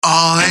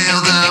All hail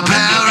the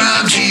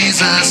power of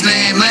Jesus'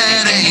 name,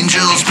 let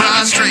angels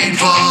prostrate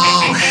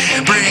fall.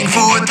 Bring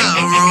forth the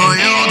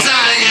royal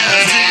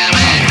diadem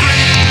and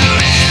crown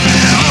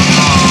him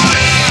Lord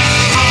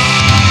of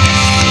all.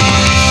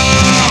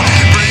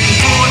 Bring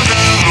forth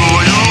the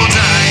royal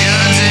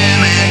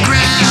diadem and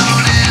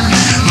crown him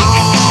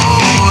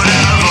Lord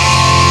of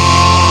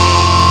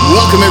all.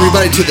 Welcome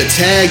everybody to the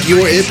Tag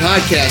Your It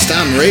podcast.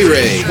 I'm Ray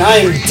Ray.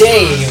 I'm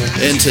Dave.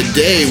 And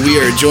today we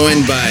are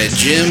joined by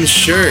Jim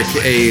Shirk.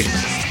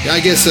 I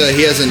guess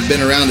he hasn't been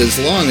around as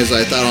long as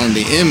I thought on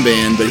the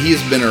M-Band, but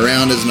he's been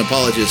around as an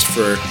apologist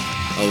for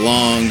a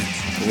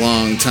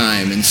long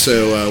time. And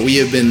so we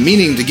have been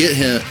meaning to get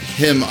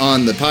him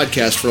on the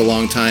podcast for a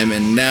long time,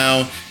 and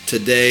now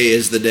today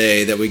is the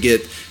day that we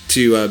get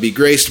to be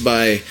graced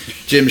by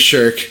Jim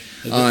Shirk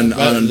on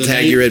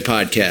Tag Your It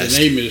podcast.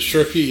 The name is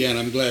Shirky, and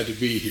I'm glad to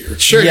be here.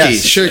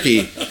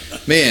 Shirky.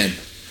 Man,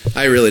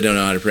 I really don't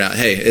know how to pronounce.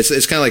 Hey,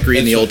 it's kind of like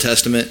reading the Old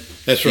Testament.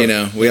 That's right. You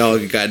know, we all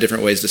got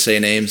different ways to say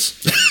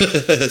names.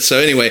 So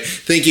anyway,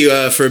 thank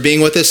you for being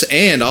with us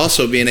and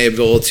also being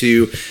able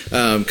to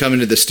come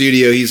into the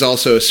studio. He's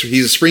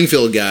a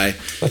Springfield guy.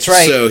 That's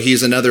right. So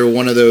he's another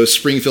one of those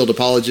Springfield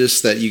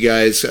apologists that you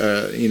guys,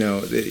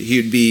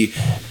 he'd be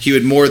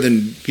more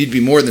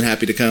than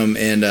happy to come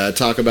and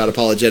talk about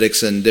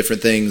apologetics and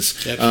different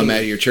things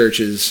at your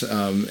churches,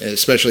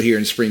 especially here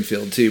in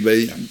Springfield too. But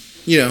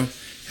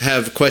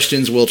have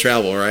questions, we'll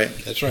travel, right?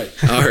 That's right.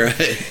 All right.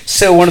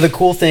 So one of the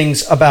cool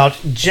things about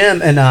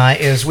Jim and I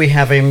is we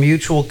have a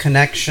mutual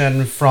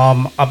connection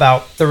from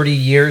about 30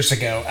 years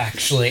ago,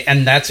 actually,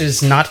 and that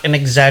is not an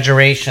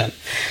exaggeration.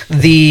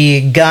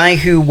 The guy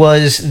who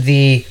was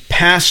the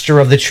pastor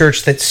of the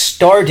church that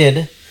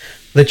started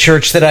the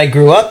church that I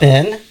grew up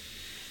in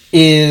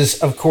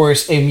is, of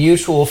course, a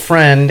mutual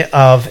friend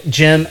of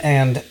Jim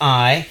and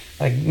I,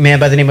 a man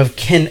by the name of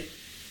Ken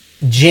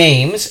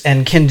James.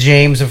 And Ken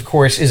James, of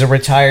course, is a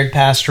retired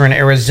pastor in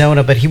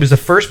Arizona, but he was the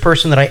first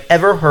person that I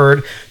ever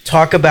heard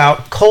talk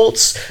about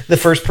cults, the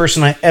first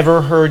person I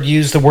ever heard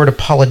use the word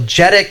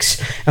apologetics,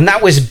 and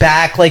that was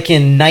back like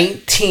in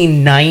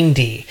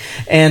 1990.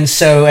 And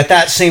so at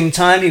that same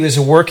time, he was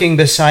working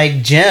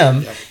beside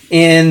Jim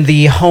in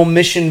the Home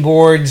Mission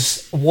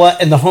Board's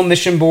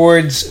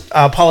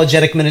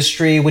apologetic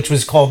ministry, which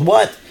was called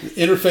what?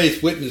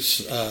 Interfaith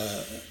Witness.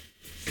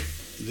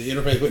 The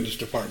Interfaith Witness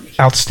Department.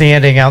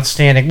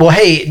 Outstanding. Well,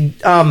 hey,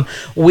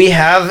 we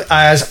have,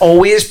 as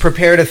always,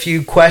 prepared a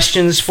few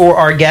questions for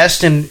our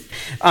guest, and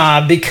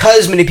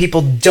because many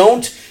people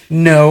don't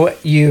know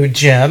you,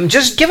 Jim,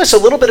 just give us a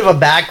little bit of a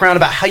background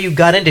about how you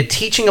got into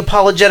teaching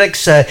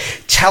apologetics.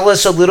 Tell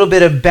us a little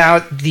bit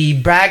about the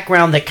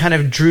background that kind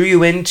of drew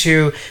you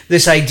into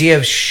this idea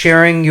of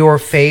sharing your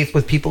faith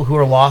with people who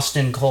are lost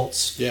in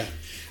cults. Yeah.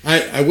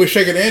 I wish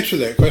I could answer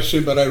that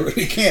question, but I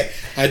really can't.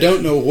 I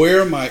don't know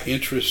where my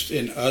interest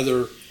in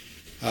other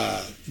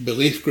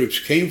belief groups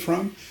came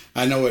from.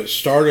 I know it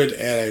started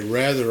at a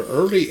rather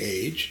early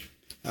age,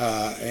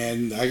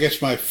 and I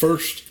guess my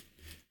first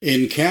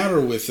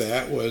encounter with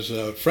that was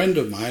a friend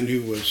of mine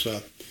who was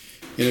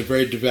in a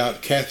very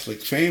devout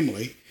Catholic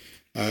family,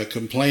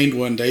 complained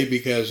one day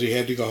because he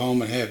had to go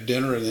home and have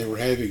dinner, and they were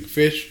having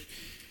fish.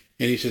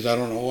 And he says, I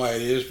don't know why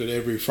it is, but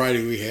every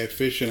Friday we have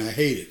fish, and I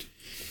hate it.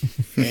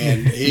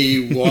 And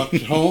he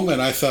walked home, and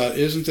I thought,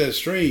 isn't that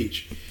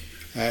strange?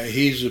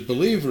 He's a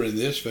believer in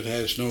this, but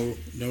has no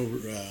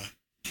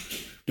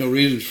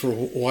reasons for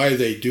why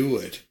they do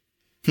it.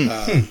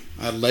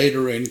 I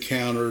later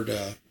encountered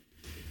a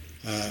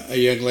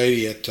young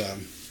lady at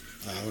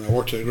when I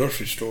worked at a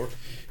grocery store.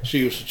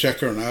 She was a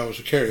checker, and I was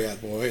a carryout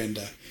boy, and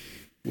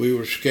we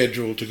were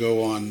scheduled to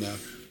go on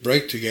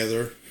break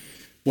together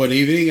one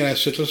evening. And I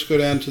said, let's go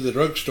down to the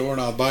drugstore,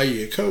 and I'll buy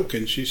you a Coke.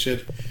 And she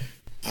said,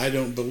 I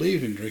don't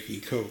believe in drinking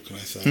Coke. And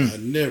I thought,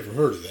 I'd never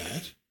heard of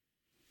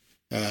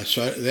that.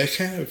 So that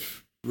kind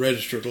of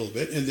registered a little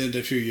bit. And then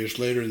a few years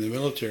later in the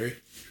military,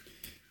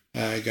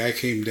 a guy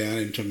came down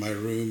into my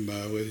room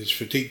with his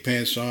fatigue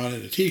pants on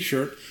and a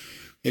T-shirt,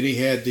 and he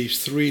had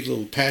these 3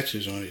 little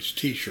patches on his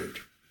T-shirt.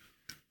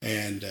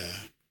 And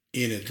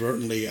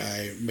inadvertently,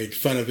 I made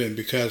fun of him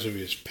because of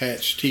his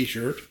patched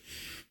T-shirt.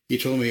 He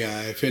told me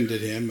I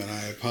offended him, and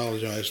I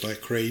apologized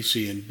like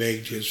crazy and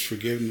begged his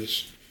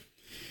forgiveness.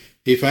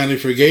 He finally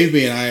forgave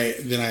me, and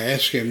then I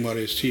asked him what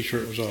his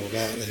T-shirt was all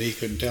about, and he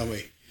couldn't tell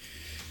me.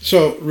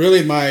 So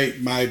really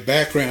my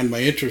background,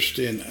 my interest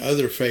in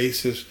other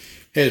faiths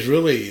has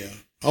really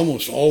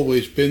almost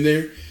always been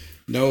there.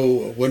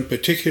 No one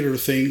particular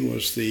thing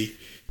was the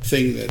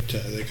thing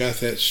that got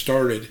that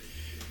started,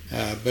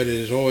 but it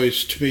has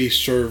always, to me,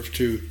 served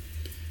to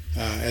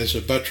as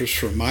a buttress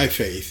for my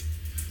faith,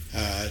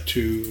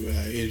 to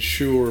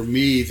ensure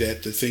me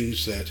that the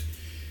things that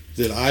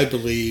I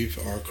believe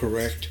are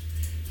correct.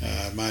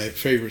 My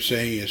favorite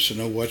saying is to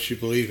know what you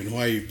believe and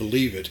why you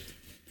believe it.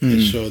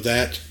 And so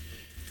that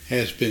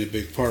has been a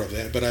big part of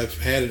that. But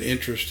I've had an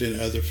interest in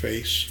other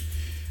faiths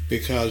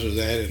because of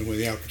that, and when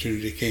the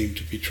opportunity came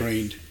to be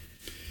trained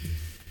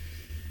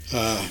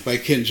by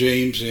Ken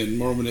James in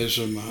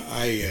Mormonism,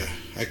 I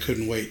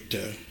couldn't wait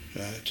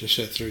to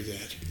sit through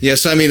that.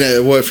 Yes, I mean,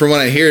 from what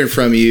I hear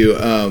from you,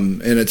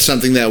 and it's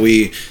something that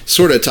we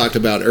sort of talked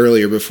about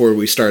earlier before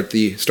we started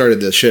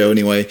the show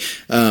anyway,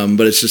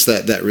 but it's just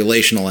that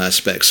relational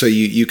aspect. So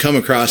you come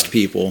across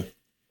people,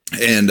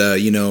 and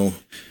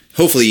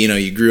hopefully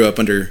you grew up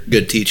under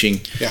good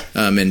teaching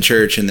in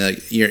church, and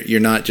that you're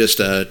not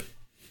just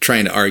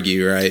trying to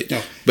argue, right?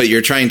 No. But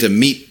you're trying to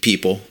meet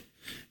people,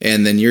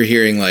 and then you're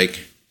hearing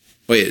like,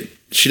 wait,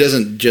 she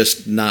doesn't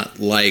just not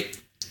like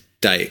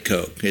Diet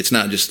Coke. It's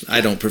not just,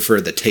 I don't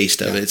prefer the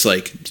taste of it. It's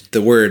like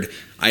the word,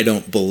 I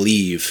don't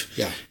believe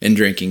in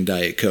drinking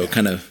Diet Coke.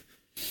 Kind of,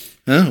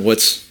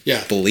 what's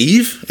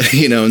believe?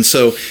 And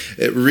so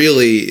it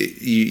really,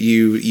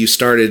 you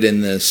started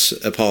in this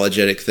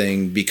apologetic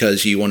thing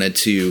because you wanted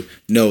to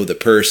know the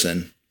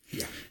person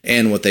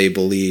and what they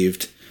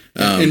believed.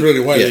 And really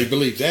why they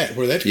believe that,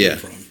 where that's come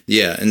from.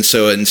 Yeah, and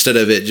so instead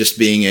of it just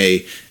being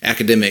a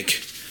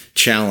academic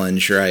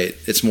challenge, right,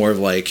 it's more of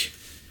like,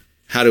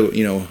 how do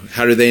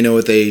they know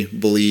what they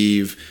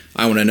believe?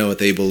 I want to know what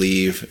they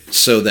believe,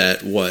 so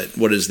that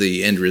what is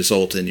the end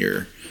result in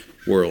your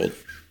world?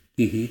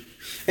 Mm-hmm.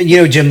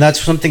 And Jim, that's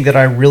something that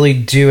I really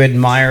do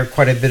admire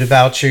quite a bit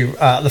about you.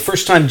 The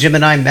first time Jim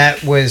and I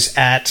met was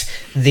at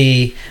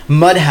the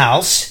Mud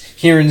House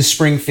here in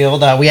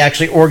Springfield. We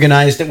actually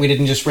organized it. We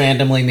didn't just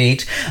randomly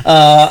meet.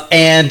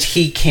 And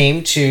he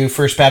came to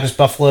First Baptist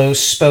Buffalo,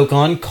 spoke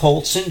on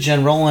cults in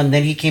general, and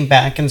then he came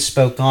back and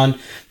spoke on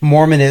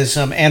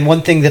Mormonism. And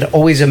one thing that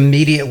always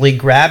immediately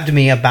grabbed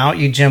me about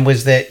you, Jim,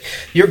 was that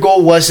your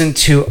goal wasn't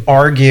to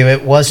argue.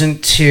 It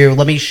wasn't to,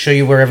 let me show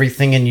you where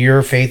everything in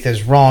your faith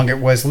is wrong. It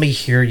was, let me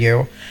hear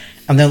you,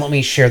 and then let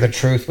me share the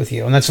truth with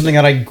you. And that's something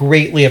that I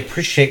greatly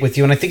appreciate with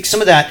you. And I think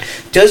some of that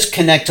does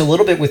connect a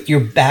little bit with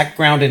your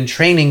background and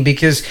training,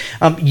 because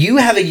you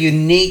have a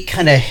unique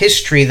kind of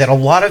history that a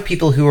lot of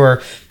people who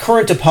are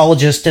current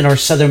apologists in our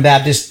Southern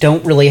Baptists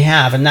don't really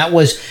have. And that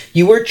was,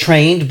 you were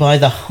trained by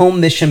the Home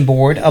Mission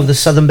Board of the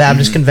Southern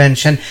Baptist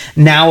Convention,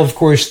 now, of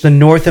course, the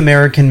North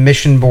American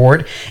Mission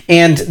Board.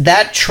 And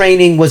that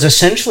training was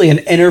essentially an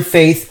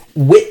interfaith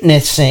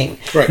witnessing,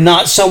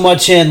 not so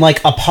much in like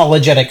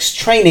apologetics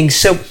training.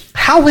 So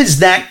how has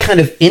that kind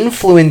of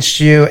influenced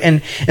you,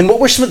 and what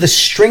were some of the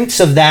strengths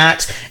of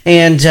that,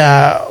 and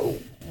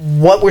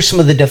what were some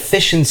of the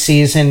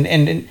deficiencies,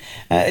 and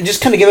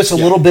just kind of give us a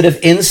little bit of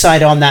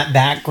insight on that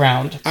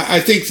background?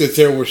 I think that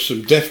there were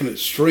some definite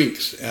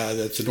strengths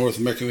that the North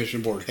American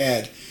Mission Board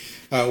had.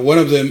 One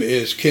of them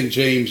is Ken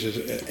James is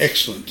an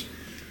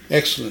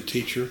excellent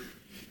teacher.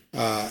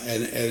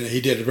 And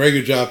he did a very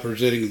good job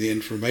presenting the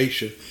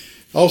information.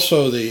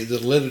 Also, the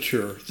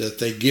literature that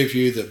they give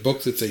you, the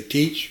book that they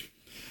teach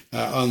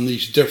on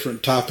these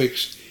different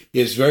topics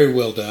is very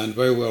well done,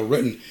 very well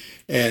written.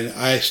 And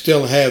I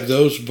still have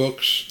those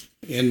books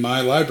in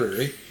my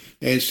library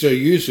and still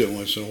use them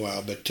once in a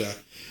while. But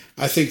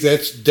I think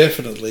that's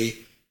definitely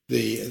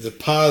the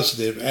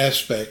positive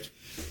aspect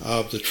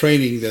of the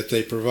training that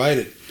they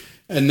provided.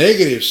 A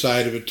negative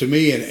side of it to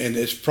me, and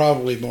it's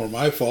probably more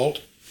my fault,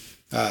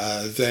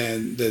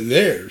 than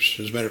theirs,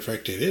 as a matter of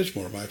fact it is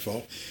more my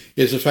fault,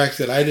 is the fact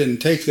that I didn't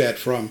take that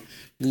from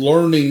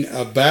learning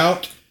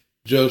about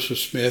Joseph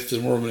Smith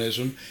and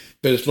Mormonism,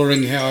 but it's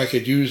learning how I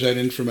could use that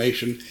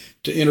information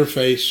to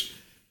interface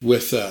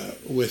with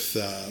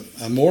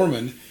a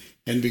Mormon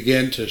and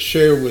begin to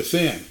share with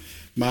them.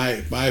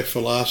 My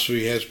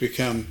philosophy has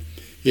become,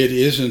 it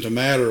isn't a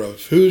matter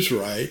of who's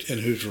right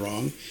and who's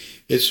wrong,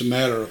 it's a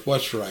matter of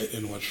what's right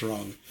and what's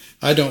wrong.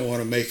 I don't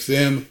want to make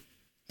them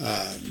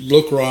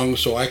look wrong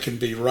so I can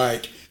be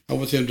right. I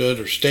want them to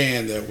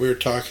understand that we're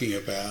talking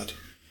about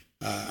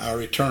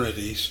our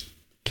eternities,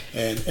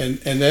 and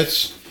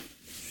that's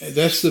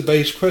the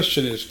base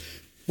question: is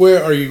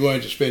where are you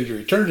going to spend your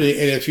eternity?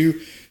 And if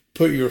you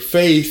put your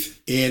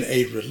faith in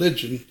a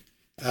religion,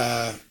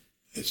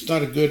 it's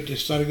not a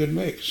good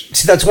mix.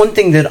 See, that's one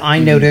thing that I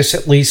noticed,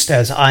 at least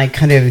as I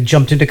kind of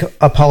jumped into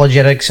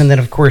apologetics and then,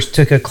 of course,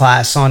 took a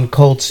class on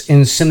cults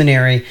in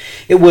seminary.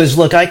 It was,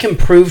 look, I can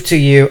prove to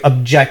you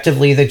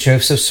objectively that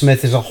Joseph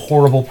Smith is a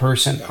horrible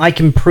person. I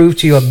can prove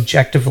to you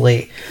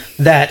objectively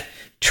that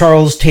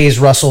Charles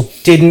Taze Russell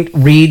didn't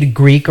read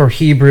Greek or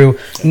Hebrew,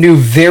 knew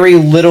very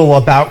little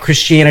about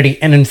Christianity,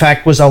 and in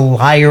fact was a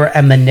liar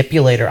and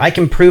manipulator. I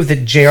can prove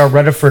that J.R.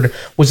 Rutherford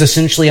was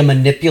essentially a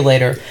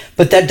manipulator,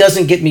 but that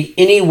doesn't get me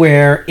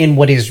anywhere in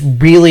what is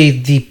really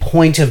the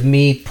point of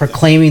me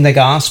proclaiming the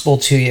gospel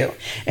to you.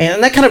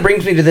 And that kind of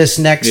brings me to this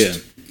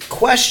next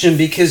question,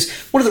 because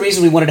one of the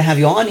reasons we wanted to have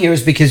you on here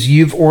is because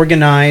you've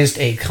organized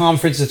a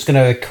conference that's going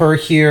to occur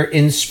here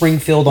in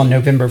Springfield on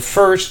November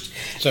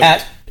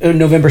 1st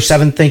November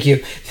 7th, thank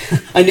you.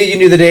 I knew you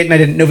knew the date and I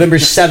didn't. November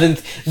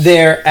 7th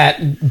there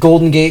at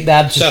Golden Gate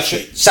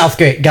Baptist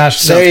Southgate.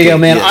 Gosh, there you go,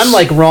 man. Yes. I'm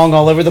like wrong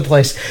all over the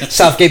place.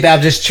 Southgate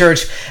Baptist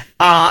Church.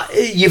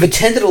 You've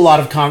attended a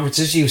lot of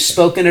conferences. You've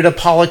spoken at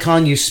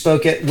Apollicon. You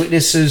spoke at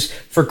Witnesses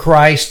for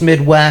Christ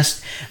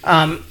Midwest.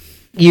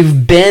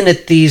 You've been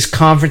at these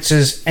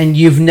conferences and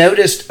you've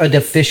noticed a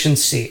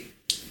deficiency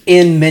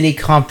in many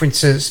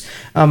conferences.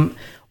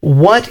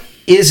 What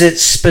is it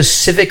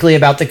specifically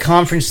about the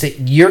conference that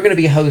you're going to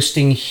be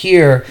hosting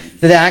here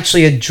that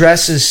actually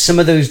addresses some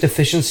of those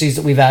deficiencies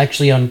that we've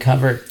actually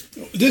uncovered?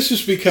 This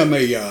has become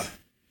a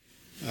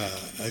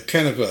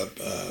kind of a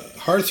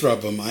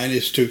heartthrob of mine,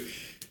 is to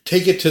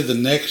take it to the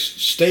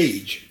next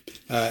stage.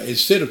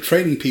 Instead of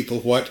training people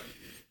what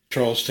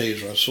Charles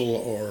Taze Russell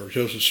or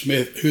Joseph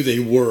Smith, who they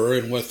were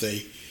and what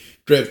they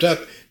dreamt up,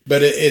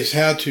 but it is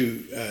how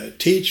to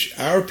teach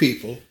our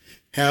people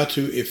how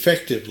to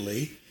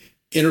effectively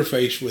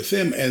interface with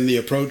them. And the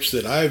approach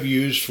that I've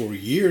used for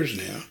years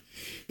now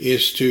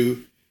is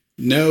to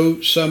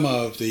know some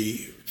of the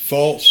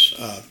false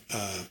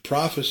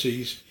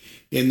prophecies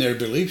in their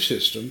belief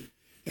system,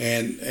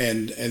 and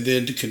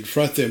then to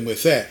confront them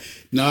with that,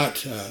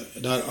 not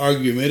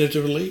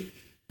argumentatively,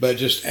 but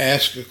just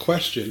ask a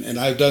question. And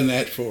I've done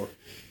that for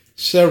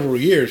several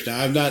years now.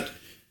 I've not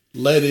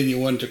led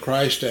anyone to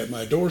Christ at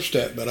my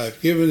doorstep, but I've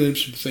given them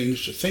some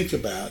things to think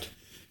about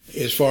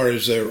as far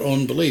as their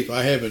own belief.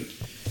 I haven't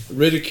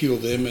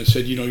ridiculed them and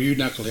said, you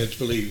knuckleheads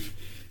believe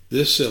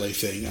this silly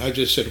thing. I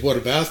just said, what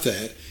about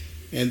that?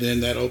 And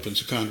then that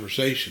opens a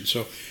conversation.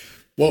 So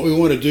what we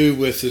want to do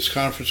with this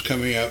conference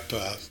coming up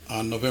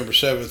on November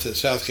 7th at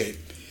Southgate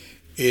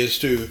is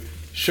to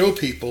show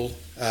people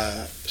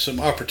some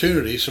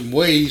opportunities, some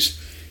ways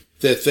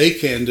that they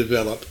can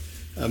develop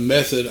a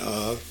method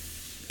of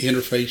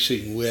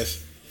interfacing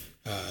with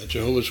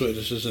Jehovah's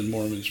Witnesses and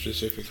Mormons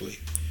specifically.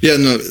 Yeah,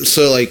 no.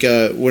 So,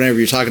 whenever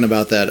you're talking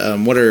about that,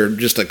 what are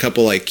just a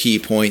couple key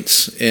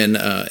points in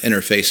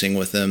interfacing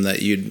with them that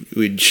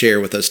we'd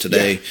share with us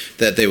today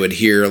that they would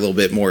hear a little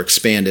bit more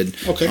expanded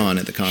on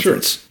at the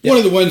conference? Sure. Yeah. One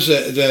of the ones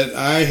that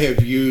I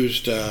have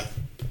used,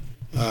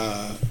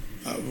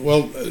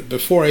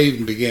 before I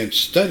even began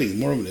studying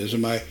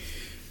Mormonism, I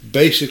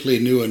basically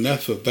knew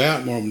enough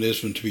about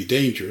Mormonism to be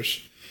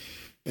dangerous.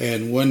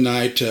 And one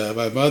night,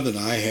 my mother and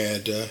I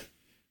had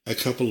a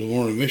couple of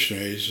Mormon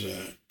missionaries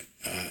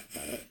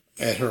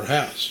at her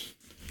house.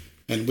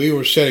 And we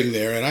were sitting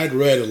there, and I'd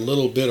read a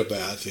little bit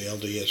about the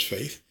LDS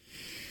faith.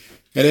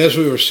 And as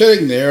we were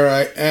sitting there,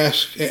 I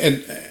asked,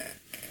 and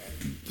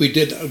we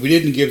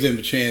didn't give them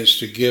a chance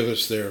to give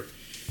us their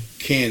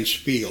canned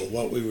spiel.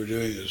 What we were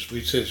doing is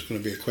we said it's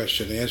going to be a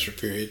question and answer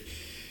period.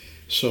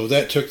 So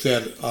that took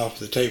that off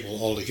the table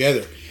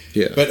altogether.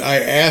 Yeah. But I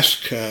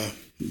asked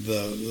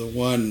the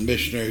one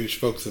missionary who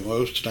spoke the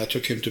most, and I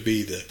took him to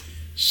be the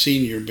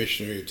senior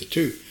missionary of the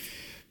two.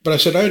 But I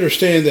said, I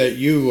understand that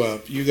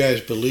you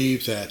guys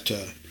believe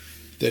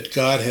that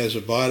God has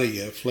a body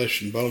of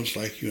flesh and bones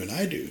like you and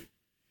I do.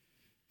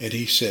 And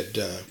he said,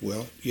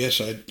 well, yes,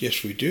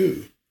 we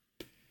do,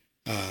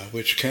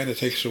 which kind of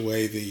takes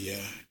away the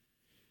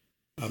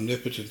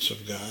omnipotence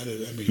of God,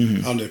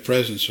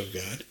 omnipresence of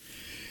God.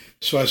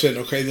 So I said,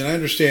 okay, then I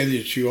understand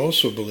that you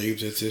also believe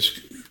that this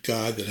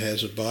God that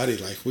has a body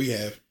like we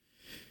have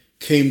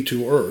came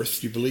to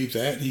earth. You believe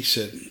that? And he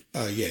said,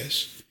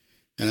 yes.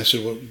 And I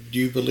said, well, do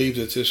you believe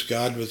that this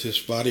God with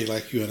this body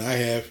like you and I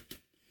have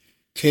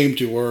came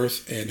to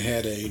earth and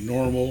had a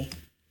normal,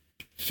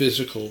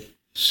 physical,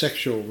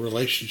 sexual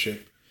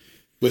relationship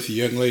with a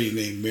young lady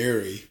named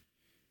Mary,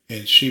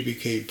 and she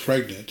became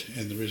pregnant,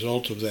 and the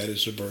result of that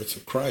is the birth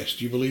of Christ?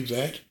 Do you believe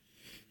that?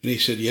 And he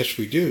said, yes,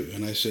 we do.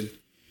 And I said,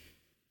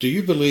 do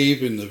you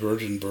believe in the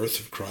virgin birth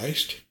of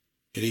Christ?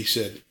 And he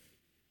said,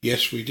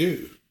 yes, we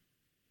do.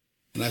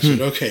 And I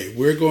said, okay,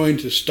 we're going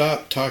to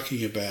stop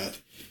talking about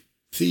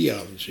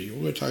theology.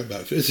 We're going to talk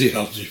about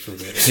physiology for a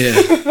minute.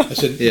 Yeah. I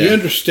said, you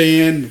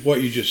understand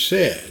what you just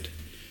said,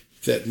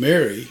 that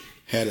Mary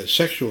had a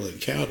sexual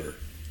encounter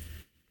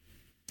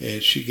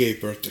and she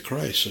gave birth to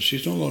Christ, so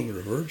she's no longer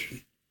a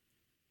virgin.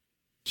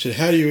 I said,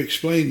 how do you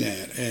explain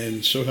that?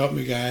 And so help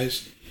me,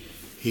 guys,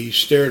 he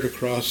stared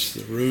across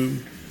the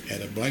room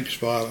at a blank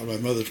spot on my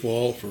mother's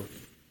wall for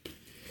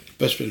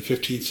must have been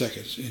 15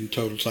 seconds in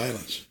total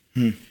silence.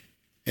 And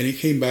he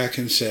came back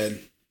and said,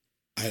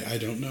 I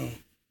don't know.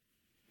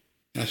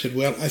 And I said,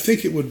 well, I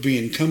think it would be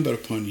incumbent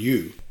upon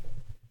you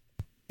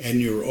and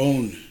your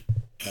own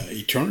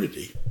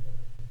eternity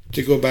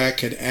to go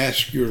back and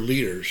ask your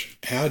leaders,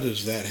 how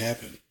does that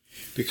happen?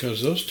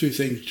 Because those two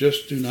things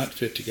just do not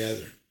fit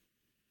together.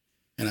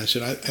 And I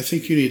said, I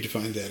think you need to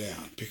find that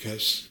out,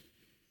 because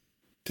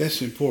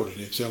that's important.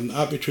 If they'll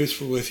not be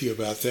truthful with you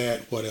about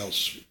that, what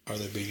else are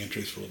they being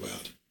untruthful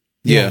about?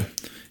 Yeah.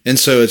 And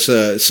so it's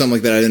something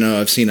like that. I don't know.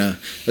 I've seen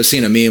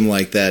a meme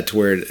like that to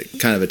where it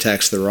kind of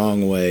attacks the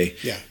wrong way.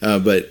 Yeah.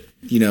 But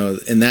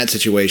in that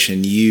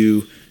situation,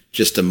 you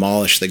just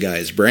demolish the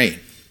guy's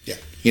brain.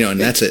 Yeah. And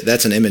that's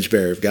an image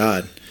bearer of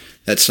God.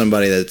 That's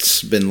somebody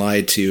that's been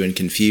lied to and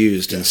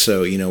confused. Yeah. And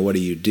so, what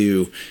do you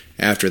do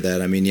after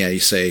that? I mean, you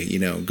say,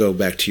 go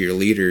back to your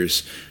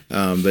leaders.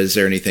 But is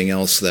there anything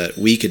else that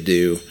we could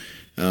do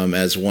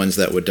as ones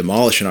that would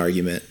demolish an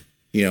argument,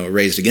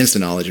 raised against the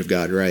knowledge of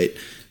God, right?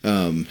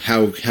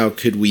 How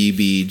could we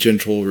be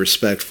gentle,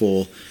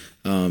 respectful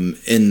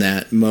in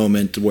that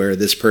moment where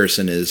this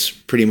person is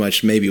pretty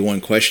much maybe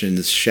one question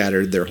has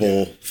shattered their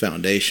whole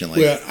foundation?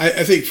 Well,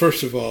 I think,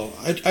 first of all,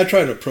 I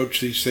try to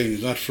approach these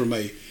things not from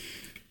a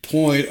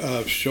point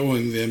of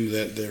showing them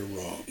that they're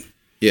wrong.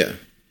 Yeah.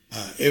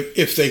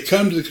 If they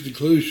come to the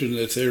conclusion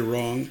that they're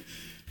wrong,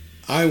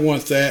 I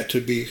want that to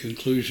be a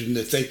conclusion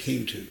that they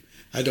came to.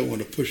 I don't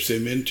want to push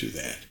them into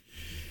that.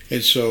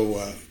 And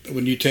so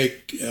when you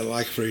take,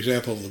 like, for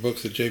example, the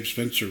book that James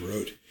Spencer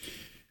wrote,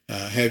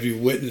 Have You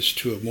Witnessed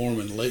to a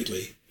Mormon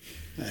Lately?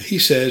 He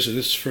says, and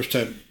this is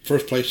the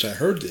first place I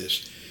heard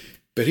this,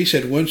 but he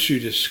said once you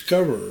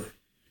discover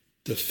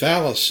the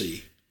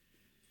fallacy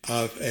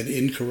of an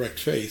incorrect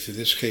faith, in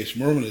this case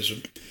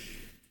Mormonism,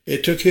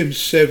 it took him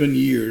 7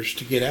 years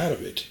to get out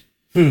of it.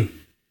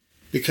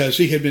 Because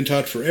he had been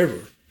taught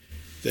forever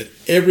that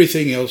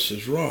everything else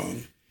is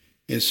wrong.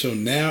 And so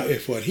now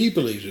if what he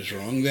believes is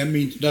wrong, that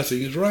means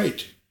nothing is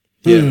right.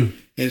 Yeah.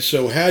 And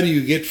so how do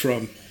you get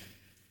from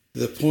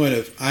the point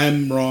of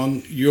I'm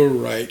wrong, you're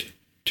right,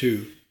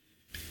 to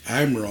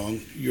I'm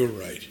wrong, you're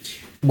right?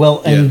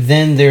 Well, and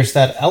then there's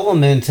that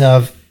element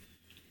of,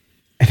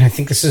 and I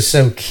think this is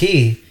so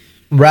key,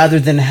 rather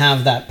than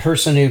have that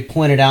person who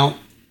pointed out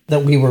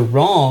that we were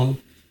wrong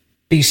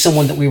be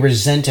someone that we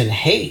resent and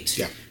hate.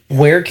 Yeah.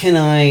 Where can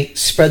I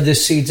spread the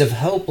seeds of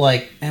hope?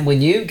 Like, and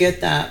when you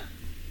get that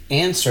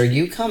answer,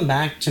 you come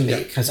back to me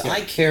because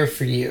I care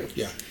for you.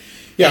 Yeah.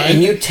 Yeah,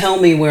 and you tell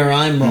me where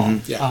I'm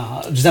wrong.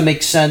 Yeah. Does that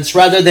make sense?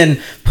 Rather than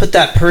put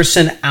that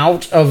person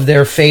out of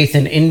their faith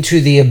and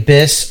into the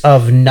abyss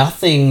of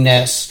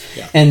nothingness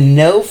and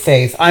no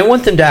faith, I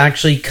want them to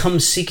actually come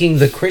seeking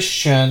the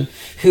Christian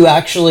who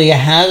actually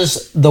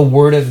has the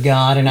Word of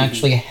God and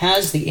actually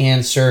has the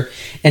answer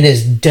and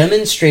has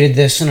demonstrated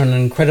this in an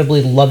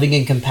incredibly loving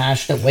and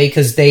compassionate way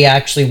because they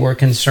actually were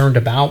concerned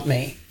about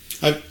me.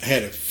 I've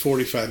had a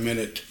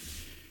 45-minute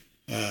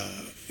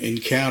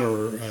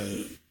encounter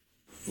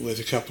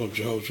with a couple of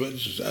Jehovah's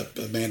Witnesses,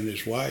 a man and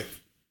his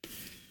wife.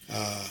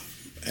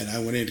 And I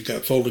went in and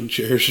got folding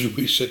chairs and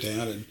we sat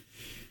down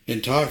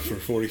and talked for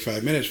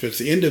 45 minutes. But at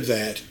the end of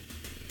that,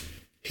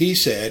 he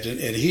said,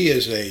 and he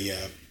is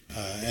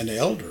an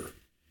elder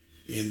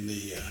in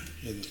the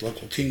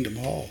local Kingdom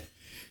Hall.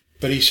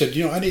 But he said,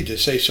 I need to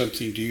say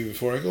something to you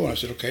before I go. And I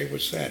said, okay,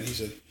 what's that? And he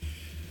said,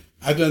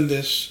 I've done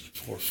this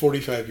for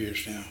 45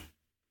 years now.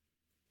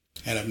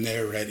 And I've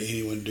never had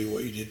anyone do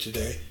what you did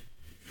today.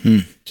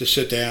 To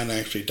sit down and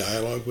actually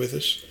dialogue with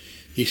us.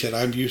 He said,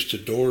 I'm used to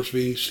doors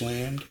being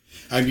slammed.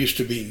 I'm used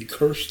to being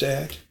cursed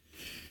at.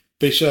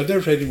 But he said, I've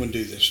never had anyone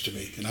do this to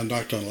me. And I've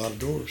knocked on a lot of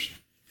doors.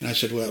 And I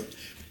said, well,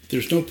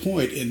 there's no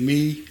point in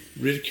me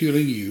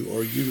ridiculing you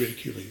or you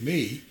ridiculing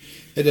me.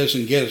 That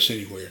doesn't get us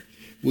anywhere.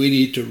 We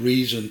need to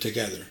reason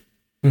together.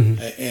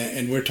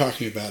 And we're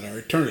talking about our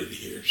eternity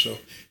here. So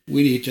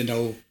we need to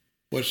know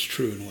what's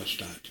true and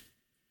what's not.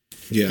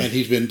 Yeah. And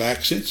he's been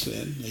back since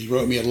then. He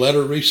wrote me a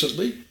letter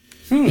recently.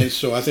 And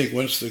so I think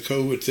once the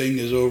COVID thing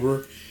is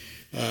over,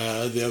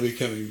 they'll be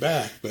coming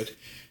back. But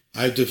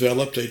I've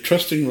developed a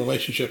trusting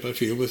relationship, I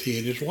feel, with he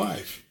and his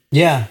wife.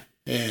 Yeah.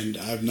 And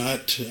I've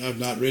not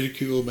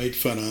ridiculed, made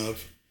fun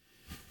of,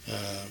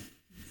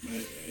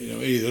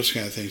 any of those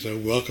kind of things. I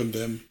welcome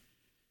them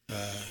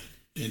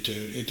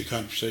into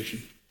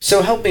conversation.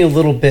 So help me a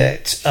little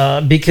bit,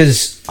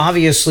 because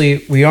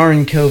obviously we are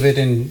in COVID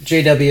and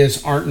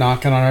JWs aren't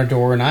knocking on our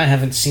door, and I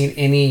haven't seen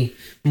any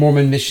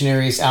Mormon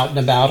missionaries out and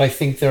about. I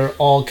think they're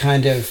all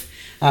kind of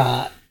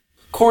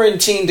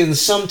quarantined in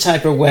some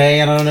type of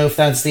way, and I don't know if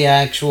that's the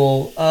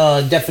actual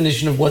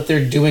definition of what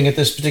they're doing at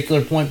this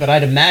particular point, but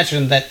I'd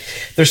imagine that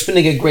they're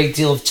spending a great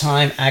deal of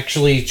time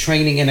actually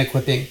training and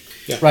equipping,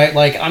 right?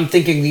 Like, I'm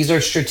thinking these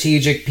are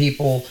strategic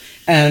people,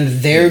 and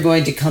they're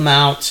going to come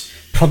out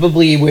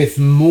probably with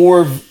a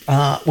more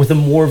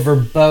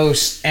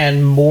verbose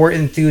and more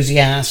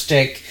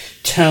enthusiastic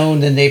tone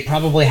than they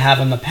probably have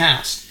in the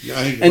past.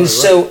 And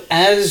so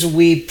as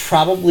we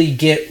probably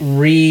get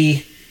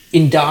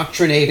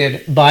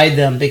indoctrinated by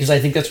them, because I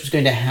think that's what's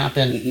going to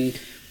happen,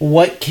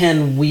 what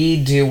can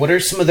we do? What are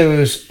some of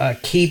those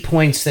key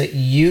points that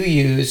you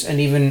use and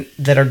even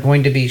that are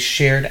going to be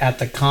shared at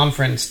the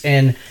conference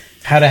in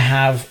how to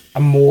have a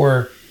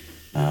more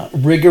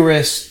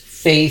rigorous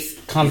faith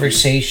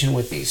conversation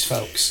with these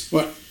folks?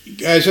 Well,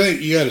 guys, I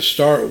think you got to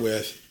start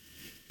with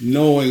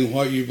knowing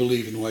what you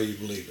believe and why you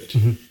believe it.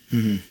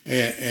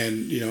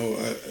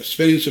 And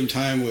spending some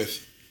time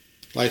with,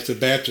 like, the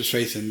Baptist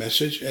Faith and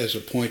Message as a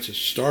point to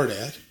start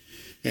at,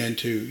 and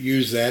to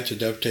use that to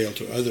dovetail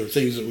to other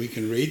things that we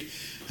can read.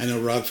 I know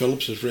Rob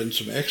Phillips has written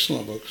some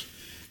excellent books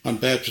on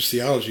Baptist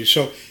theology.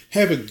 So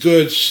have a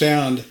good,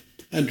 sound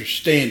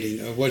understanding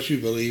of what you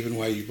believe and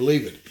why you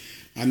believe it.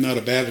 I'm not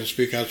a Baptist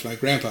because my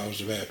grandpa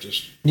was a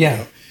Baptist.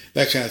 That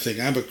kind of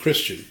thing. I'm a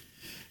Christian.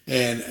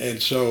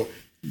 And so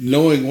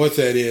knowing what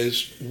that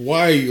is,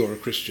 why you're a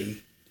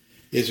Christian,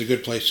 is a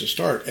good place to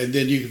start. And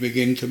then you can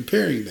begin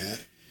comparing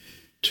that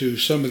to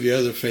some of the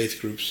other faith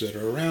groups that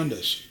are around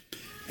us.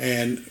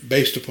 And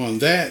based upon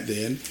that,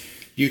 then,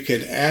 you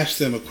can ask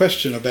them a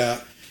question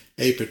about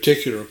a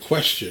particular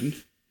question.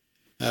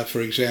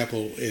 For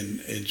example,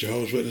 in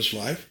Jehovah's Witness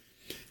life,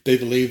 they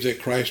believe that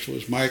Christ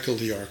was Michael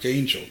the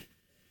Archangel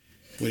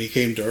when he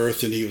came to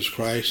earth, and he was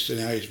Christ, and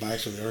now he's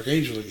Michael the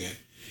Archangel again.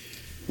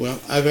 Well,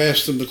 I've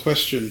asked them the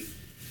question,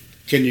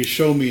 can you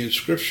show me in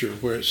Scripture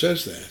where it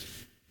says that?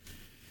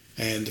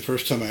 And the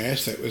first time I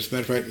asked that was, as a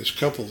matter of fact, this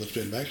couple that's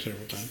been back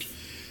several times,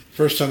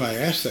 first time I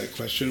asked that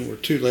question were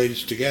two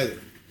ladies together.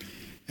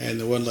 And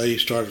the one lady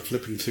started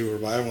flipping through her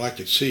Bible. I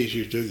could see she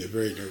was doing it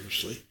very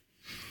nervously.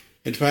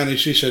 And finally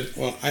she said,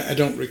 well, I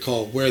don't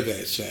recall where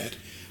that's at.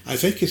 I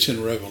think it's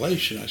in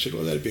Revelation. I said,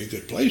 well, that'd be a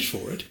good place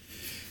for it.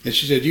 And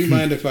she said, do you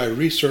mind if I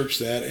research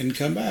that and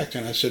come back?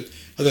 And I said,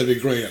 oh, that'd be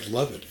great. I'd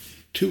love it.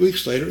 2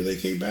 weeks later, they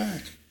came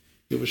back.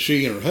 It was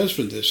she and her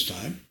husband this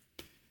time.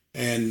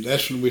 And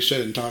that's when we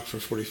sat and talked for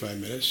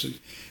 45 minutes.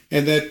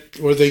 And that,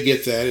 where they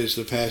get that is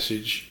the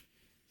passage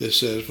that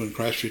says when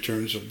Christ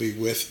returns, it'll be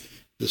with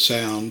the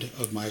sound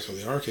of Michael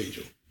the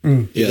Archangel. Yeah,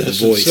 It the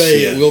doesn't voice.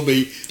 say Yeah. it will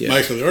be Yeah.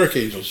 Michael the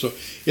Archangel. So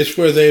it's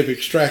where they've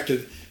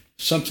extracted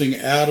something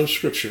out of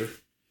Scripture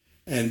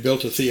and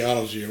built a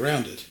theology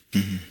around it.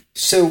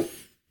 So,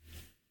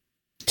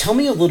 tell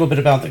me a little bit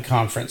about the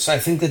conference. I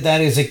think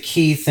that is a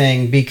key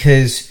thing,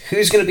 because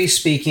who's going to be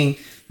speaking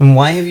and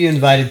why have you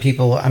invited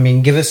people? I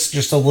mean, give us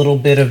just a little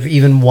bit of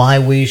even why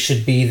we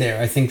should be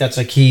there. I think that's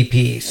a key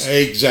piece.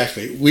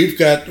 Exactly. We've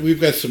got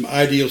some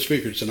ideal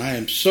speakers, and I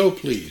am so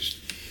pleased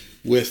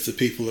with the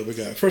people that we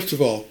got. First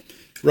of all,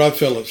 Rob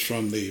Phillips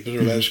from the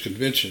Missouri Baptist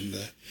Convention,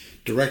 the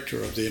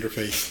director of the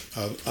Interfaith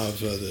of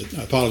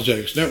the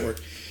Apologetics Network,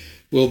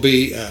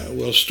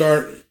 will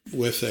start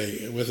with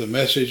a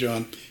message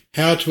on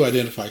how to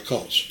identify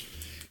cults,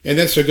 and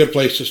that's a good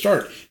place to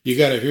start. You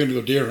got, if you're going to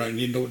go deer hunting,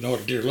 you don't know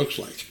what a deer looks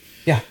like.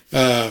 Yeah.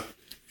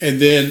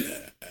 And then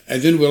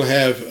we'll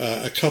have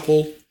a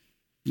couple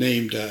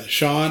named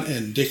Sean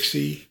and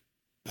Dixie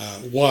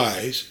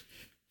Wise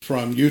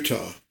from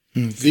Utah.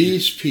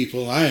 These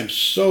people, I am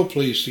so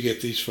pleased to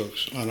get these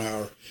folks on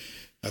our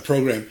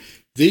program.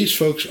 These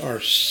folks are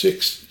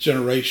 6th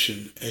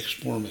generation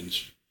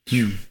ex-Mormons.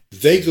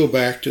 They go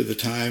back to the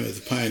time of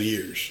the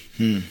pioneers.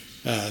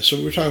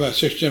 So we're talking about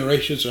 6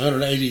 generations,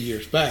 180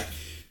 years back.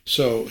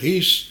 So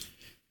he's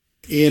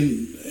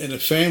in a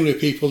family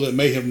of people that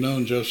may have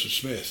known Joseph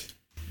Smith.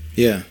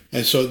 Yeah.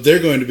 And so they're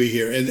going to be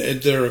here. And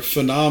they're a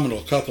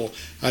phenomenal couple.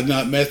 I've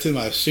not met them.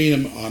 I've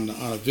seen them on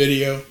a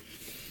video.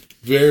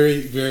 Very,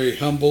 very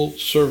humble,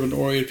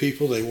 servant-oriented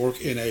people. They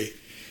work in a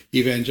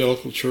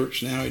evangelical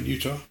church now in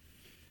Utah,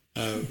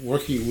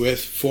 working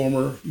with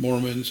former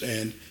Mormons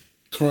and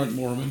current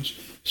Mormons.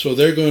 So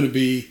they're going to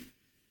be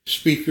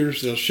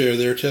speakers. They'll share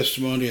their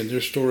testimony and their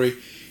story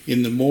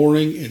in the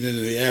morning, and then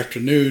in the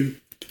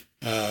afternoon,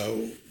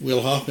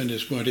 Will Hoffman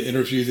is going to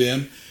interview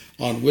them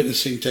on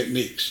witnessing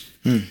techniques.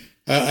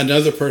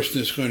 Another person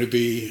that's going to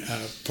be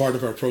part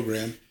of our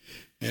program,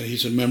 and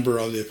he's a member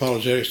of the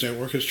Apologetics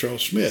Network, is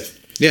Charles Smith.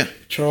 Yeah.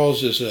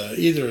 Charles is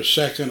either a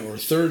 2nd or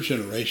 3rd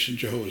generation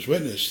Jehovah's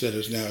Witness that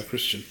is now a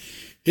Christian.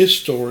 His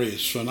story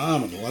is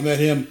phenomenal. I met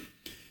him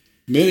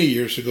many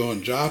years ago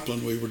in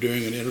Joplin. We were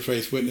doing an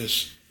Interfaith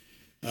Witness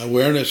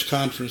awareness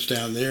conference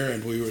down there,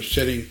 and we were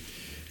sitting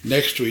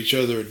next to each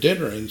other at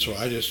dinner, and so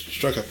I just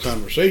struck up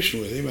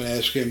conversation with him and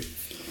asked him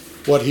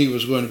what he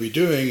was going to be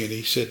doing, and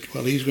he said,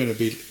 well, he's going to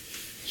be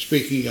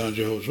speaking on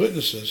Jehovah's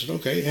Witnesses. I said,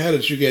 okay, how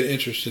did you get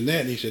interest in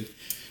that? And he said,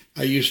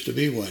 I used to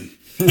be one.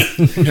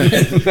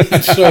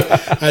 And so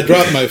I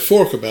dropped my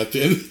fork about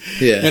them,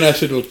 and I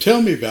said, well,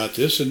 tell me about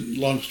this. And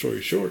long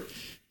story short,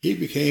 he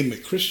became a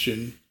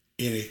Christian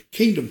in a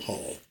Kingdom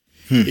Hall.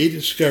 He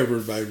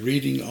discovered by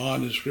reading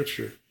on in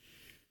Scripture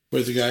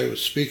where the guy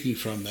was speaking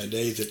from that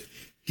day that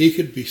he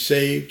could be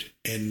saved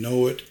and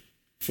know it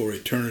for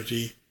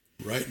eternity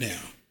right now.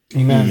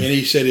 Amen. And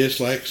he said it's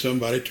like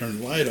somebody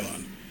turned the light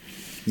on.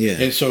 Yeah.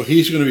 And so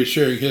he's going to be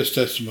sharing his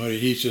testimony.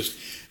 He's just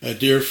a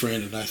dear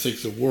friend, and I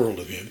think the world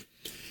of him.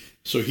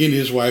 So he and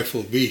his wife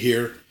will be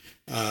here,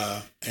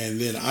 and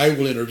then I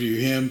will interview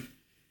him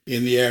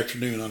in the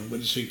afternoon on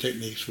witnessing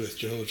techniques with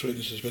Jehovah's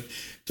Witnesses. But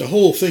the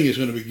whole thing is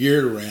going to be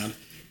geared around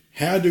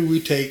how do we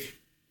take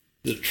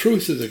the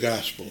truth of the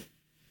gospel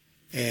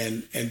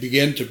and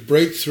begin to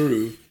break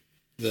through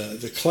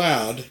the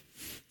cloud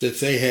that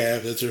they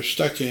have, that they're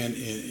stuck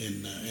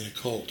in a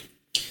cult.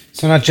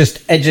 So not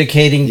just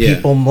educating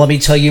people, let me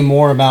tell you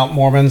more about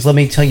Mormons, let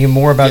me tell you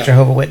more about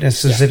Jehovah's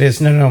Witnesses. It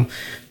is, no.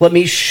 Let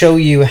me show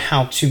you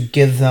how to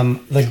give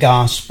them the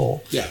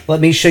gospel. Let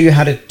me show you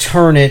how to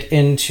turn it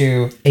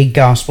into a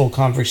gospel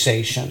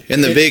conversation.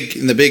 And the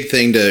big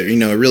thing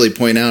to, really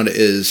point out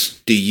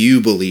is, do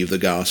you believe the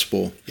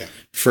gospel?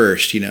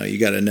 First, you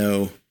got to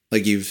know,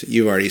 like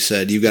you've already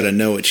said, you've got to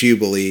know what you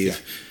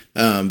believe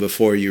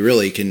before you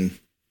really can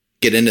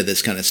get into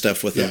this kind of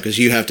stuff with them, because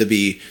you have to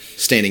be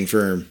standing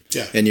firm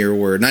in your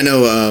word. And I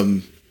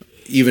know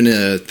even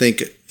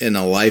think in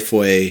a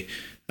Lifeway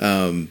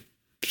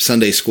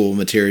Sunday school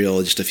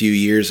material just a few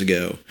years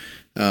ago,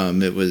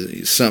 it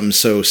was something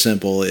so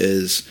simple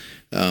as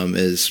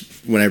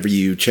whenever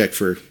you check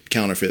for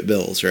counterfeit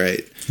bills,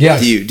 right? Yeah.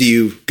 Do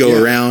you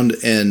go around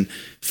and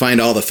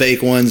find all the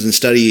fake ones and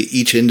study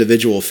each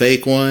individual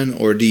fake one,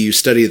 or do you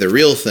study the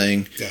real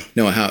thing,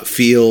 know how it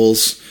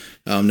feels,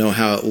 know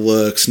how it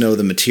looks, know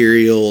the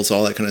materials,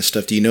 all that kind of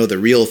stuff. Do you know the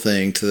real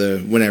thing to the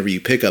whenever you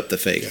pick up the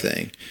fake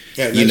thing?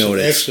 Yeah, You know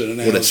that's what an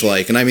it's excellent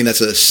like. And I mean,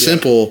 that's a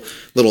simple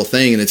little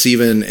thing, and it's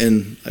even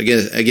in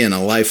again a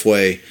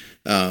Lifeway,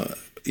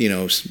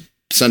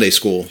 Sunday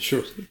school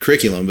Sure.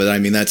 curriculum. But I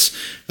mean, that's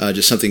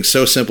just something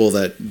so simple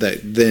that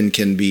then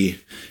can be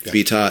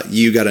taught.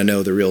 You got to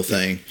know the real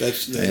thing.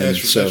 That's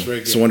so very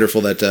good. it's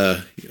wonderful that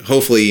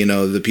hopefully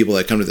the people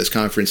that come to this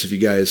conference, if you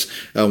guys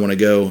want to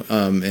go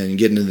and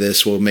get into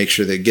this, we'll make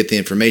sure they get the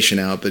information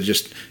out. But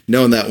just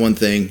knowing that one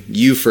thing,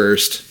 you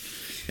first,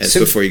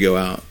 before you go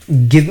out.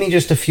 Give me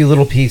just a few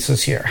little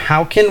pieces here.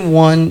 How can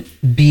one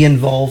be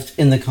involved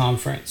in the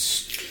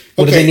conference?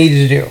 What do they need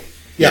to do?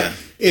 Yeah.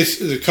 It's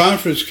the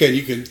conference.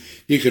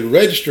 You can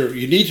register.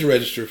 You need to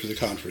register for the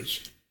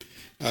conference,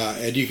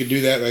 and you can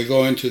do that by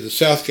going to the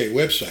Southgate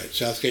website,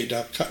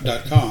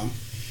 southgate.com,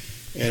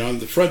 and on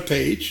the front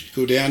page,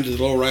 go down to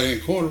the lower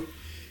right-hand corner.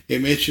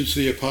 It mentions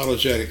the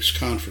Apologetics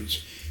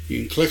Conference.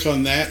 You can click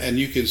on that, and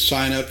you can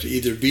sign up to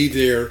either be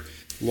there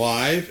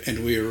live,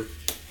 and we are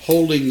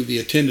holding the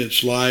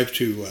attendance live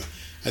to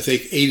I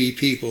think 80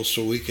 people,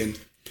 so we can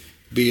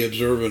be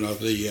observant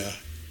of the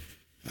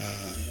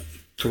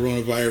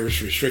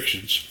coronavirus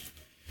restrictions.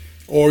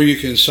 Or you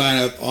can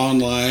sign up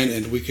online,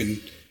 and we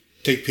can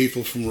take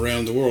people from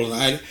around the world.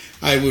 And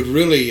I would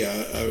really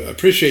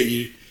appreciate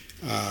you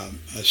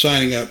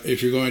signing up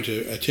if you're going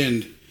to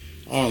attend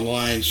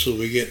online, so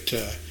we get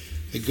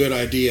a good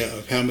idea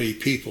of how many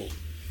people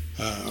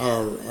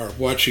are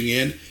watching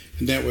in,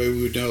 and that way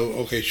we would know,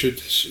 okay,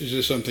 is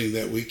this something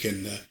that we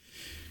can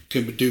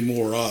do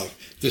more of?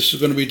 This is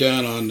going to be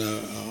done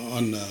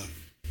on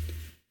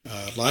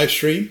live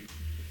stream,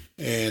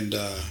 and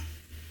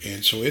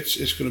so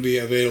it's going to be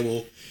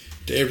available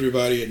to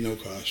everybody at no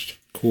cost.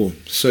 Cool.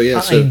 So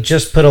I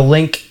just put a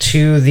link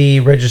to the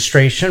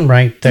registration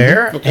right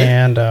there,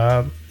 and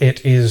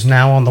it is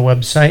now on the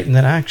website. And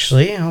then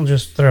actually, I'll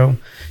just throw.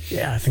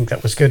 Yeah, I think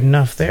that was good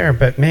enough there.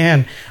 But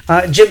man,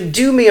 Jim,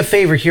 do me a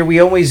favor here. We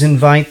always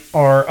invite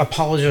our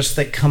apologists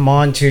that come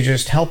on to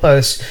just help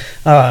us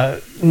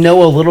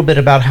know a little bit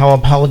about how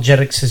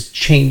apologetics has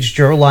changed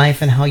your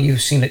life and how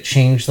you've seen it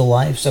change the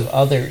lives of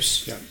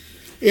others. Yeah.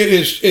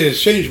 It has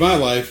changed my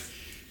life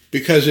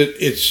because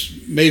it's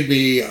made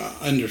me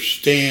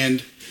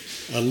understand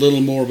a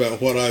little more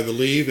about what I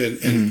believe, and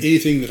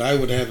anything that I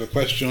would have a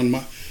question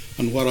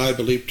on what I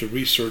believe, to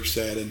research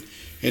that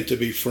and to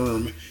be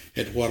firm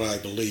at what I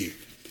believe.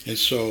 And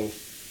so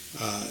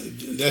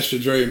that's been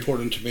very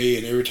important to me,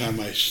 and every time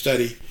I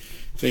study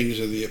things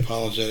in the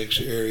apologetics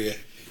area,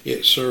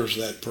 it serves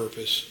that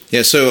purpose.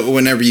 Yeah, so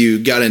whenever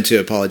you got into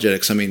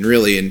apologetics, I mean,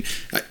 really, and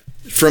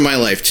from my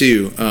life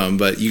too,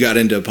 but you got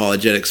into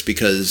apologetics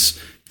because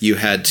you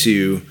had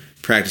to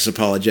practice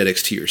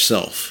apologetics to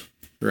yourself,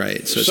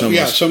 right? So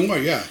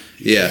somewhat, yeah.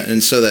 Yeah,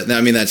 and so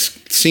that's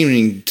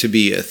seeming to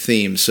be a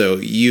theme. So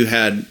you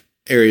had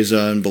areas of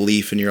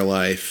unbelief in your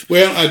life.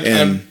 Well,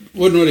 I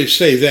wouldn't really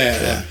say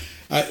that.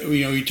 Yeah.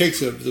 You take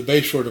the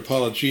base word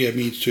apologia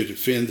means to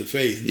defend the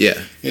faith.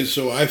 Yeah. And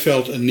so I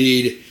felt a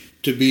need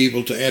to be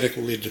able to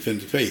adequately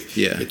defend the faith.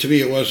 Yeah. To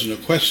me, it wasn't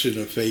a question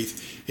of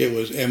faith. It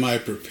was, am I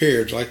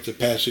prepared? Like the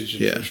passage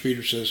in 1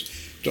 Peter says,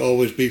 to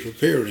always be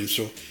prepared. And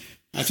so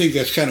I think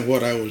that's kind of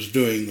what I was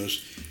doing,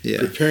 was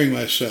preparing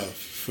myself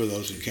for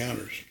those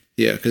encounters.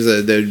 Yeah,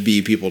 because there'd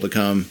be people to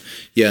come,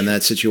 in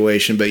that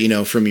situation. But,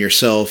 from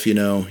yourself,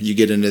 you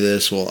get into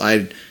this,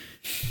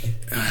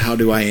 how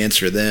do I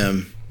answer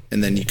them?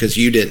 And then, because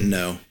you didn't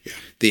know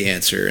the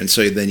answer. And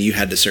so then you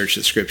had to search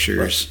the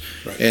scriptures.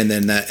 Right. And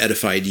then that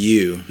edified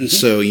you. Mm-hmm.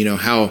 So,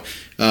 how,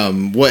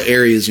 what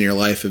areas in your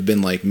life have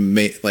been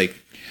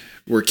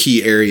were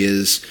key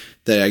areas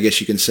that I guess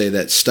you can say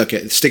that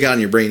stick out in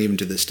your brain even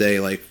to this day?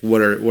 Like,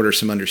 what are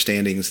some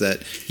understandings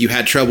that you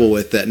had trouble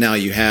with that now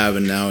you have,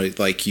 and now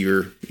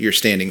you're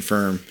standing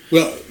firm?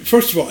 Well,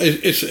 first of all,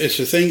 it's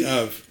a thing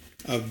of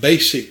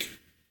basic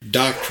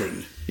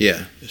doctrine,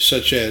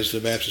 such as the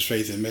Baptist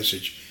faith and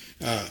message.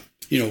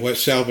 What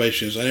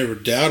salvation is. I never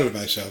doubted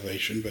my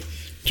salvation, but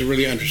to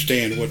really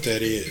understand what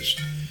that is,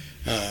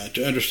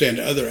 to understand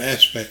other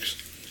aspects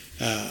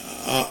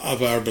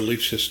of our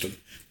belief system.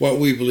 What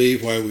we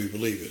believe, why we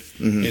believe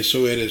it. Mm-hmm. And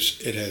so it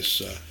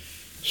has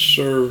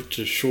served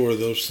to shore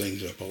those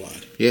things up a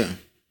lot. Yeah.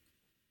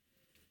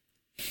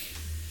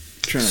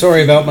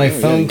 Sorry about my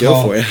phone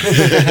call. Go for it.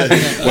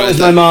 That was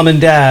my mom and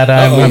dad.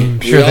 I'm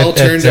sure we all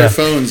turned their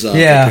phones off.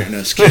 Yeah.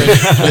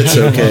 It's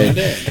okay.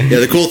 Yeah,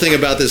 the cool thing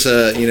about this,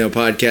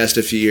 podcast,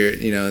 if you're,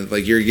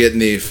 you're getting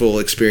the full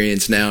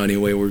experience now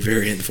anyway, we're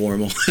very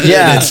informal.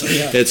 Yeah.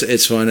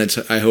 It's fun.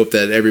 I hope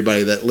that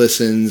everybody that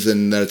listens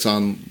and that's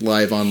on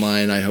live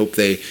online, I hope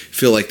they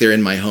feel like they're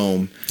in my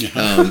home,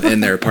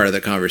 and they're a part of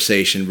the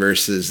conversation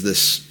versus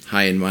this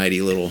high and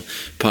mighty little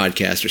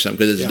podcast or something,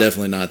 because it's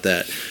definitely not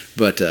that.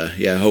 But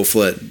yeah,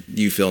 hopefully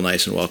you feel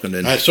nice and welcomed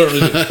in. I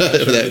certainly do. I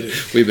certainly do.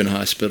 We've been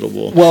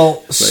hospitable.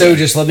 Well, so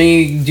just let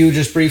me do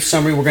just brief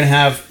summary. We're going to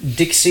have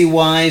Dixie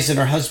Wise, and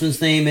her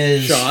husband's name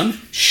is Sean.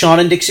 Sean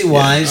and Dixie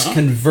Wise,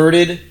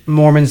 converted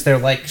Mormons. They're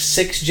like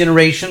 6th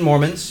generation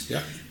Mormons.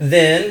 Yeah.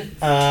 Then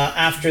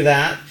after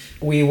that,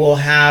 we will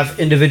have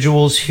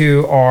individuals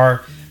who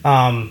are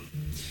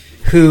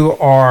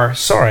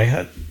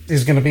sorry.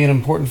 Is going to be an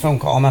important phone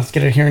call. I'm going to have to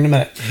get it here in a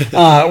minute.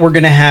 We're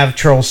going to have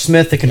Charles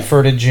Smith, the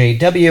converted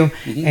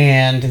JW,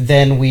 and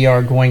then we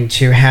are going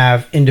to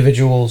have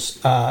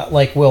individuals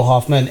like Will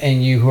Hoffman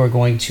and you who are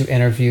going to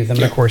interview them.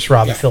 And of course,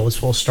 Rob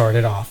Phillips will start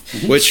it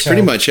off. Which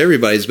pretty much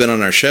everybody's been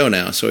on our show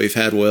now. So we've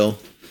had Will.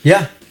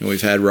 Yeah. And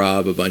we've had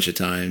Rob a bunch of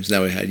times.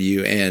 Now we had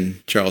you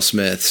and Charles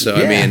Smith. So,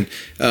 Yeah.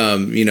 I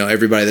mean,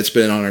 everybody that's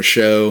been on our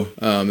show,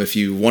 if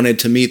you wanted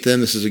to meet them,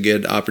 this is a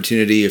good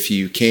opportunity. If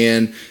you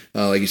can,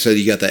 like you said,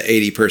 you got that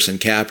 80-person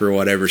cap or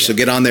whatever. So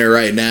get on there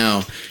right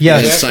now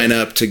and sign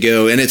up to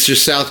go. And it's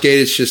just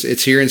Southgate.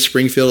 It's here in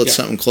Springfield. It's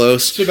something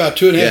close. It's about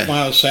 2.5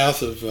 miles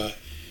south of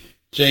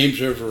James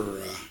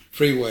River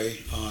Freeway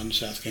on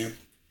South Campbell.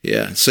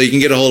 Yeah. So you can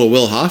get a hold of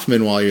Will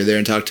Hoffman while you're there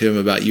and talk to him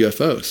about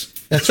UFOs.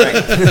 That's right.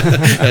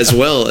 As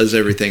well as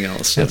everything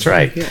else. So. That's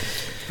right. Yeah.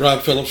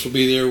 Rob Phillips will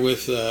be there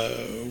with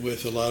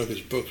a lot of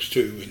his books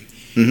too,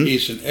 and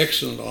he's an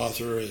excellent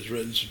author. Has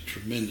written some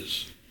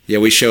tremendous. Yeah,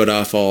 we showed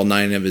off all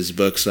 9 of his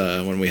books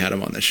when we had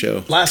him on the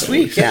show. Last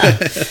week, yeah.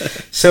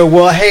 So,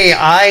 well, hey,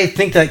 I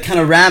think that kind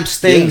of wraps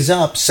things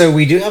up. So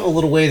we do have a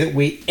little way that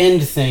we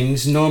end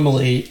things.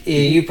 Normally,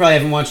 you probably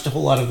haven't watched a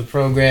whole lot of the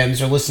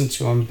programs or listened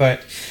to them,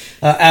 but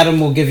Adam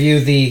will give you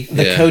the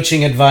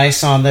coaching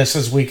advice on this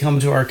as we come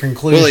to our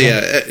conclusion. Well,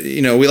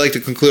 yeah, we like to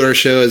conclude our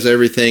show as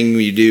everything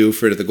we do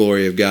for the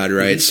glory of God,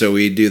 right? So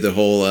we do the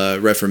whole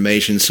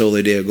Reformation,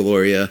 Soli Deo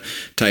Gloria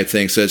type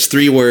thing. So it's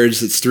 3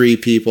 words, it's 3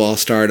 people. I'll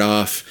start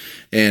off,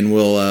 and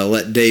we'll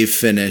let Dave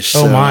finish.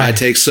 Oh, so my. I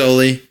take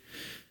Soli.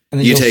 And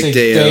then You you'll take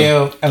say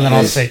Deo. and then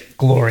I'll say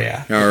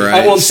Gloria. All right.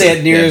 I won't say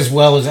it near Yeah. as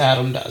well as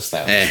Adam does,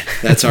 though.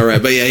 That's all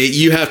right. But yeah,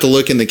 you have to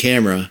look in the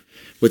camera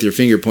with your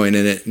finger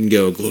pointing at it and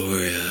go,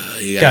 Gloria.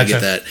 You got to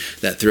get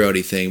that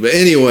throaty thing. But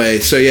anyway,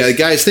 so yeah,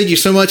 guys, thank you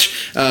so much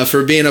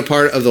for being a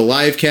part of the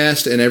live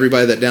cast, and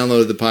everybody that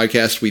downloaded the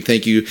podcast. We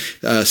thank you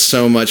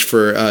so much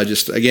for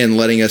just, again,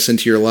 letting us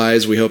into your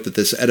lives. We hope that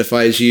this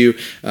edifies you.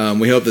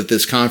 We hope that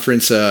this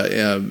conference,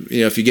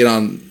 if you get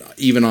on,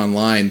 even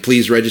online,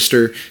 please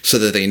register so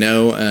that they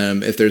know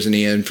if there's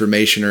any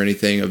information or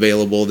anything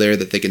available there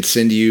that they can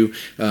send you.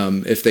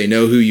 If they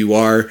know who you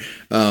are,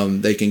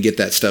 they can get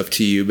that stuff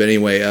to you. But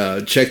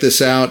anyway, check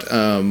this out.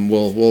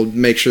 We'll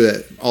make sure that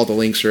all the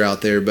links are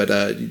out there. But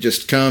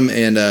just come,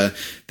 and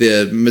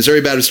the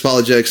Missouri Baptist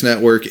Apologetics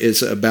Network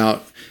is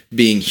about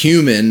being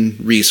human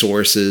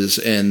resources,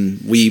 and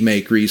we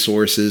make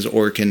resources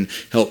or can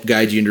help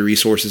guide you into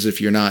resources if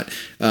you're not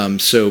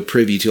so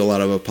privy to a lot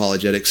of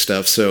apologetic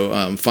stuff.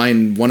 So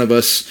find one of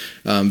us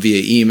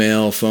via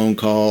email, phone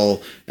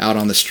call, out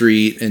on the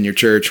street, in your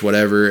church,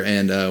 whatever,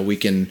 and we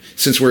can,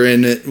 since we're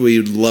in it,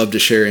 we'd love to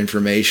share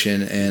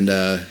information and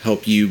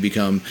help you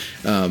become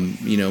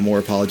more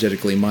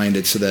apologetically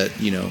minded, so that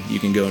you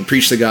can go and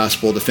preach the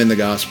gospel, defend the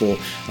gospel,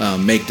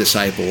 make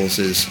disciples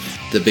is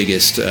the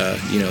biggest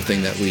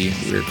thing that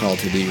we're called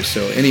to do.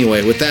 So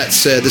anyway, with that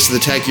said, this is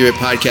the Tacurate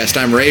Podcast.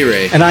 I'm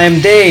Ray. And I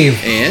am Dave.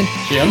 And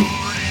Jim.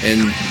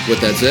 And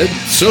with that said,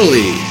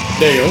 Soli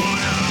Deo.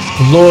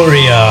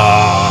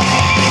 Gloria.